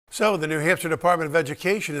So the New Hampshire Department of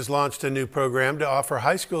Education has launched a new program to offer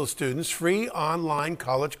high school students free online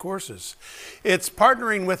college courses. It's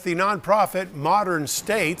partnering with the nonprofit Modern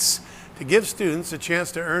States to give students a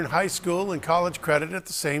chance to earn high school and college credit at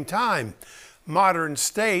the same time. Modern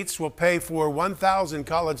States will pay for 1,000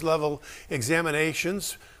 college-level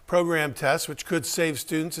examinations, program tests, which could save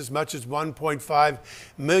students as much as $1.5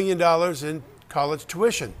 million in college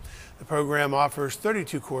tuition. The program offers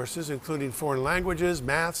 32 courses, including foreign languages,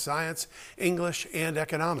 math, science, English, and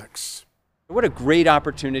economics. What a great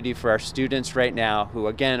opportunity for our students right now who,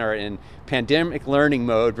 again, are in pandemic learning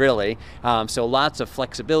mode, really. So lots of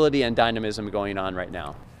flexibility and dynamism going on right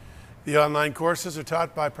now. The online courses are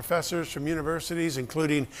taught by professors from universities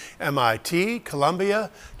including MIT, Columbia,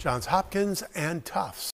 Johns Hopkins, and Tufts.